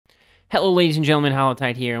Hello, ladies and gentlemen,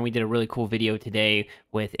 Hollowtide here, and we did a really cool video today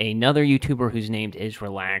with another YouTuber whose name is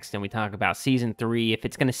Relaxed, and we talk about Season 3, if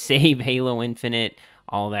it's going to save Halo Infinite,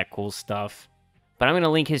 all that cool stuff. But I'm going to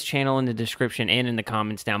link his channel in the description and in the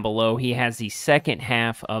comments down below. He has the second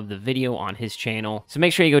half of the video on his channel, so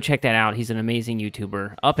make sure you go check that out. He's an amazing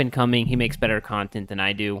YouTuber, up and coming. He makes better content than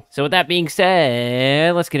I do. So with that being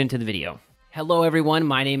said, let's get into the video. Hello everyone,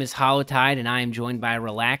 my name is Hollowtide, and I am joined by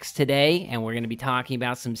Relax today, and we're going to be talking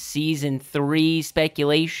about some Season 3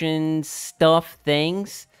 speculation stuff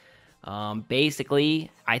things.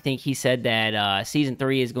 Basically, I think he said that Season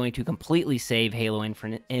 3 is going to completely save Halo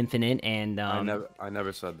Infinite, and I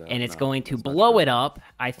never said that. and it's No, going to that's not blow true. it up.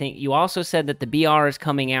 I think you also said that the BR is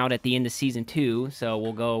coming out at the end of Season 2, so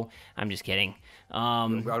we'll go. I'm just kidding. I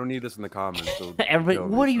don't need this in the comments. So Everybody, go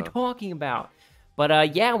over what are you yourself. talking about?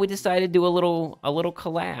 But yeah, we decided to do a little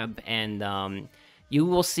collab, and you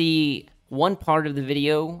will see one part of the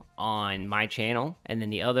video on my channel, and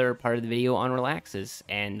then the other part of the video on Relax's.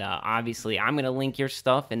 And obviously, I'm gonna link your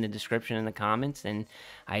stuff in the description and the comments, and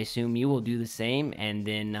I assume you will do the same. And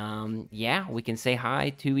then yeah, we can say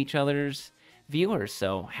hi to each other's viewers.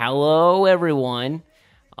 So hello, everyone.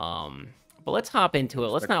 But let's hop into it.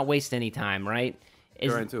 Let's not waste any time, right?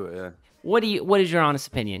 Go right into it. Yeah. What is your honest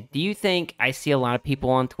opinion? Do you think, I see a lot of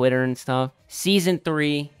people on Twitter and stuff, Season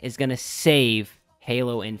 3 is going to save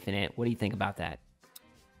Halo Infinite? What do you think about that?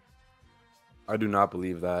 I do not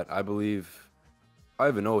believe that. I don't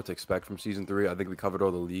even know what to expect from Season 3. I think we covered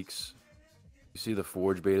all the leaks. You see the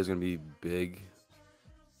Forge beta is going to be big.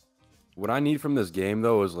 What I need from this game,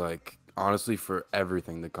 though, is, like, honestly, for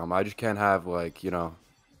everything to come. I just can't have, like,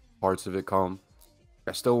 parts of it come.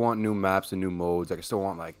 I still want new maps and new modes. Like, I still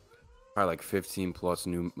want, like, probably like 15 plus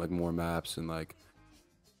new, like, more maps, and like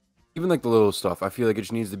even like the little stuff. I feel like it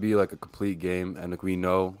just needs to be like a complete game, and like we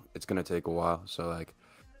know it's gonna take a while. So like,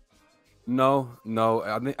 no,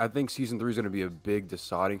 I think Season 3 is gonna be a big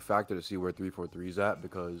deciding factor to see where 343 is at,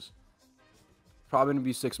 because probably gonna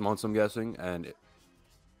be 6 months, I'm guessing. And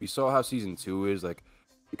we saw how Season 2 is like.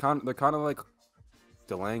 They're kind of like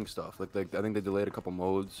delaying stuff. Like I think they delayed a couple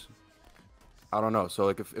modes. I don't know. So,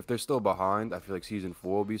 like, if they're still behind, I feel like Season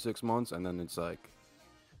 4 will be 6 months, and then it's, like,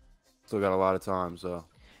 still got a lot of time, so.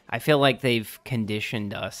 I feel like they've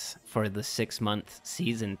conditioned us for the 6-month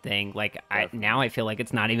season thing. Like, now I feel like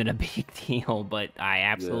it's not even a big deal, but I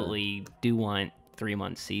Yeah. absolutely do want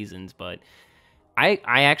 3-month seasons. But I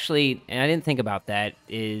actually, and I didn't think about that,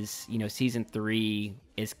 is, Season 3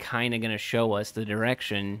 is kind of going to show us the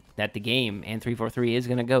direction that the game and 343 is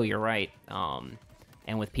going to go. You're right.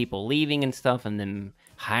 And with people leaving and stuff, and then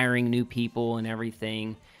hiring new people and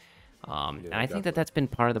everything. And Yeah, I think that definitely. that's been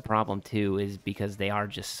part of the problem too, is because they are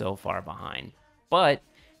just so far behind. But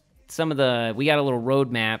we got a little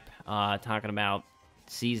roadmap talking about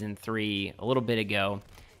Season 3 a little bit ago.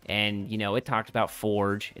 And, it talked about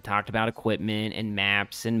Forge, it talked about equipment and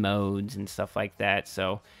maps and modes and stuff like that.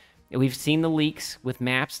 So we've seen the leaks with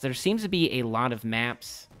maps. There seems to be a lot of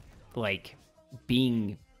maps, like,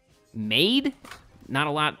 being made. Not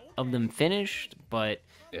a lot of them finished, but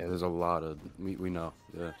Yeah, there's a lot of. We know.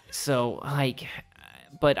 Yeah. so, like,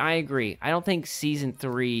 but I agree. I don't think Season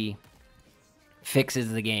 3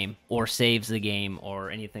 fixes the game or saves the game or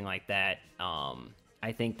anything like that.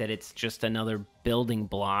 I think that it's just another building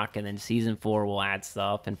block, and then Season 4 will add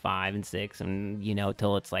stuff, and 5 and 6, and,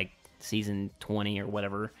 till it's like Season 20 or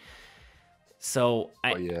whatever. So,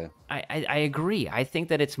 Oh, yeah. I agree. I think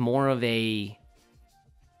that it's more of a,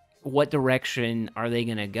 what direction are they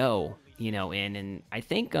gonna go, in? And I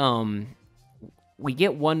think we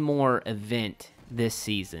get one more event this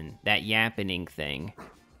season, that yappening thing,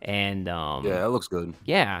 and Yeah, that looks good.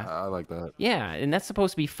 yeah, I like that. yeah, and that's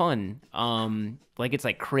supposed to be fun. Like, it's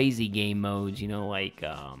like crazy game modes, like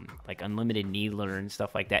unlimited needler and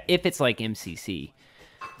stuff like that, if it's like MCC.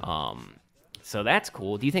 So that's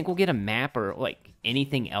cool. Do you think we'll get a map or like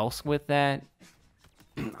anything else with that?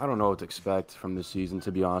 I don't know what to expect from this season,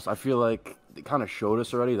 to be honest. I feel like they kind of showed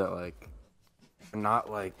us already that, like, they're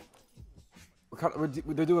not, like,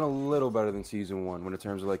 they're doing a little better than Season 1 when in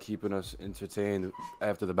terms of, like, keeping us entertained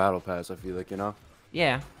after the battle pass, I feel like,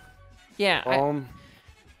 Yeah, yeah. And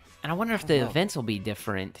I wonder if I the don't know. events will be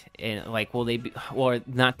different. And like, will they be, or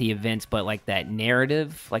not the events, but like that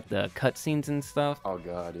narrative, like the cutscenes and stuff? Oh,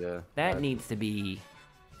 God, yeah. That needs to be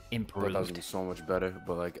I thought that was gonna be improved. so much better,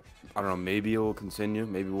 but like, I don't know, maybe it will continue.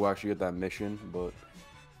 Maybe we'll actually get that mission, but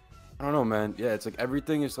I don't know, man. Yeah, it's like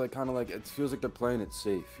everything is like kind of like it feels like they're playing it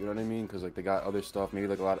safe. You know what I mean? Because like they got other stuff, maybe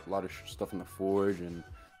like a lot of stuff in the Forge, and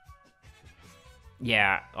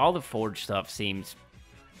Yeah, all the Forge stuff seems it's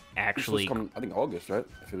supposed actually. to come, I think August, right?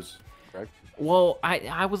 If it was correct? Well,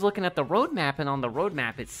 I was looking at the roadmap, and on the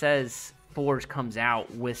roadmap it says Forge comes out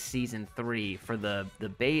with season 3 for the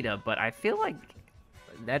beta, but I feel like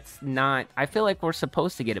that's not. I feel like we're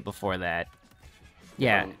supposed to get it before that.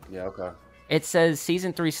 Yeah, Yeah, okay. it says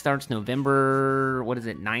season 3 starts November. What is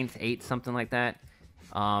it, 9th, 8th, something like that.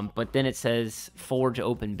 But then it says Forge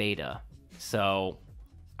open beta, so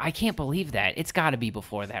I can't believe that. It's got to be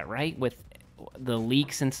before that, right? With the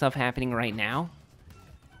leaks and stuff happening right now.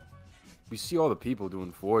 We see all the people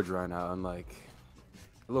doing Forge right now, and like,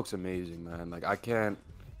 it looks amazing, man. Like, can't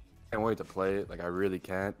wait to play it. Like, I really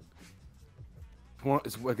can't.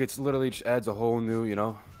 It's like it's literally just adds a whole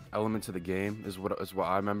new, element to the game. Is what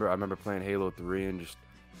I remember. I remember playing Halo 3 and just,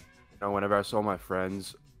 whenever I saw my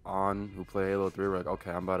friends who play Halo 3, we're like,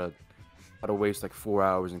 okay, I'm about to waste like 4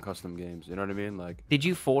 hours in custom games. You know what I mean? Like, Did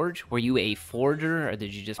you forge? Were you a forger, or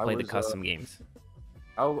did you just I play the was, custom games?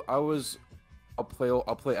 I was, I'll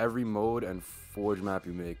play every mode and Forge map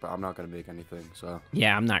you make, but I'm not gonna make anything. So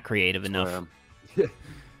Yeah, I'm not creative that's where I enough. am.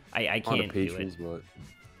 Yeah, I on the can't do it. patience, but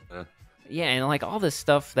yeah. Yeah, and like all the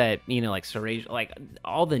stuff that like Serage, like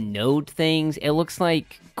all the node things, it looks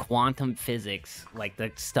like quantum physics, like the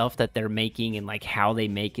stuff that they're making and like how they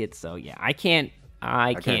make it. So yeah, I I can't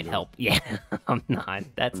can't do it. help. Yeah, I'm not.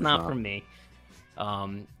 That's I'm just not for not. me.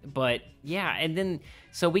 But yeah, and then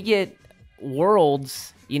so we get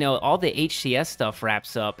Worlds. All the HCS stuff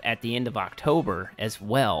wraps up at the end of October as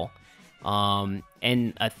well.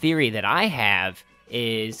 And a theory that I have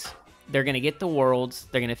is they're gonna get the Worlds,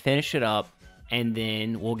 they're gonna finish it up, and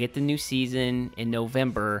then we'll get the new season in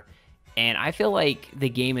November. And I feel like the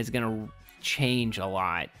game is gonna change a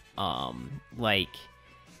lot. Like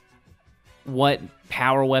what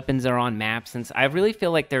power weapons are on maps, since I really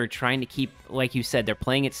feel like they're trying to keep, like you said, they're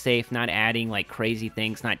playing it safe, not adding like crazy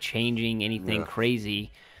things, not changing anything Yeah.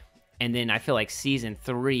 crazy. And then I feel like season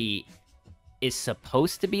 3 is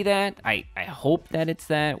supposed to be that. I hope that it's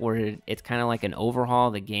that, where it's kind of like an overhaul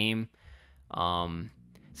of the game.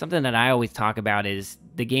 Something that I always talk about is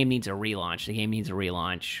the game needs a relaunch. The game needs a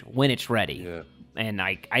relaunch when it's ready. Yeah. And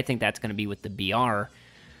I think that's going to be with the BR.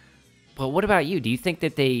 But what about you? Do you think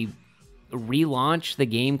that they relaunch the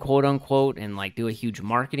game, quote unquote, and like do a huge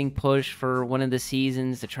marketing push for one of the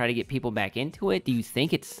seasons to try to get people back into it? Do you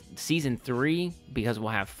think it's season 3 because we'll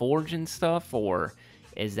have Forge and stuff, or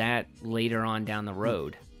is that later on down the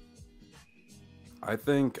road? I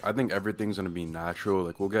think everything's gonna be natural.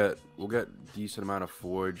 Like we'll get decent amount of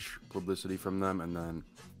Forge publicity from them, and then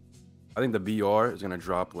I think the BR is gonna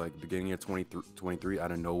drop like beginning of 23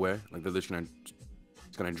 out of nowhere. Like they're just gonna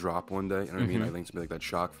it's gonna drop one day. You know what I mean? I think it's gonna be like that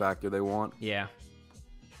shock factor they want, Yeah.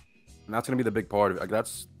 and that's gonna be the big part of it. Like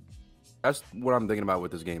that's what I'm thinking about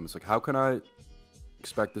with this game. It's like how can I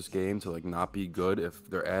expect this game to like not be good if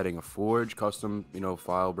they're adding a Forge custom,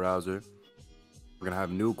 file browser. We're gonna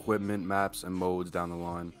have new equipment, maps, and modes down the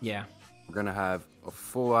line. Yeah. We're gonna have a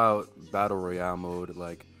full-out battle royale mode,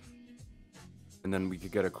 like, and then we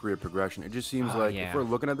could get a career progression. It just seems like yeah. if we're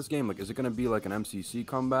looking at this game, like, is it gonna be like an MCC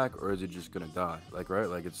comeback or is it just gonna die? Like, right?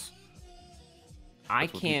 Like, I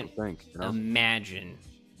that's what can't people think, imagine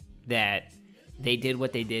that they did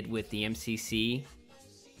what they did with the MCC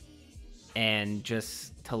and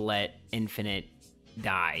just to let Infinite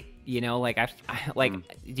die. Like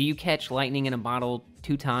do you catch lightning in a bottle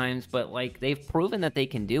 2 times? But like they've proven that they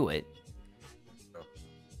can do it.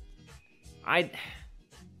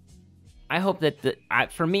 I hope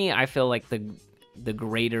that for me, I feel like the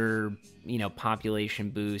greater population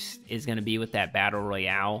boost is going to be with that battle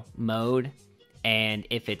royale mode, and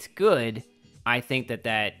if it's good, I think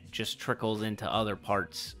that just trickles into other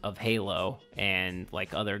parts of Halo and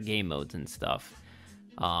like other game modes and stuff.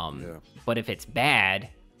 Yeah. But if it's bad,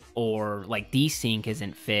 or like desync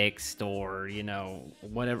isn't fixed, or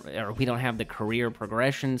whatever, or we don't have the career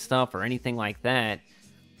progression stuff or anything like that,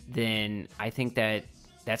 then I think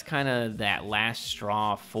that's kind of that last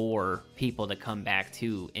straw for people to come back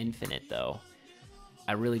to Infinite, though.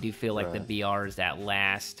 I really do feel like Right. the BR is that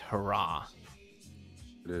last hurrah.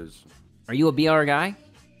 It is. Are you a BR guy?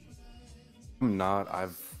 I'm not.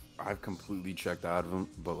 I've completely checked out of them,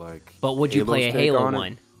 but like. But would you play a Halo's take Halo on it-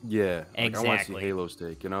 one? Yeah. Like, I want to Exactly. see Halo's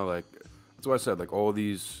take. Like that's what I said. Like all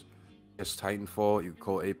these, it's Titanfall. You could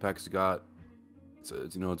call Apex got, it's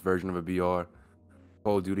its version of a BR.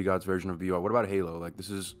 Call of Duty got its version of BR. What about Halo? Like this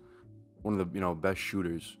is one of the best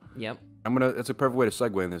shooters. Yep. It's a perfect way to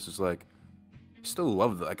segue in this. It's like I still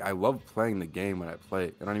love I love playing the game when I play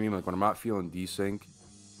it. You know what I mean? Like when I'm not feeling desync.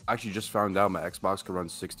 I actually just found out my Xbox could run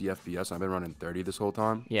 60 FPS and I've been running 30 this whole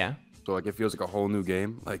time. Yeah. So like it feels like a whole new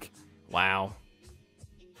game. Like Wow.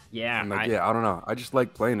 Yeah. I'm like, yeah, I don't know. I just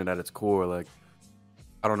like playing it at its core. Like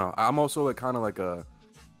I don't know. I'm also like kind of like a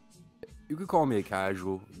you could call me a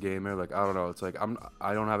casual gamer. Like I don't know. It's like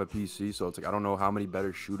I don't have a PC, so it's like I don't know how many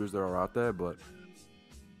better shooters there are out there. But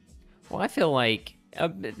Well, I feel like,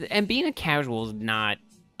 and being a casual is not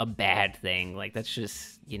a bad thing. Like, that's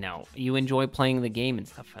just, you enjoy playing the game and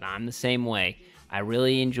stuff. And I'm the same way. I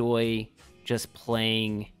really enjoy just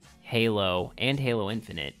playing Halo and Halo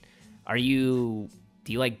Infinite. Do you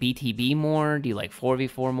like BTB more? Do you like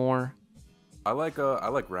 4v4 more? I like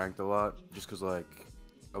ranked a lot just because like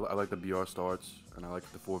I like the BR starts and I like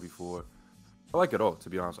the 4v4. I like it all to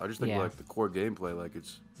be honest. I just think Yeah. like the core gameplay, like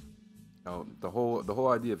it's the whole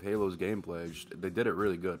idea of Halo's gameplay, they did it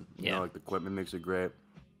really good. Yeah. Like the equipment makes it great.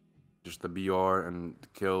 Just the BR and the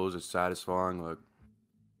kills is satisfying. Like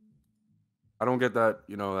I don't get that,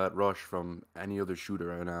 that rush from any other shooter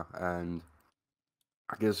right now. And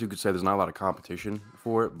I guess you could say there's not a lot of competition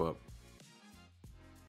for it, but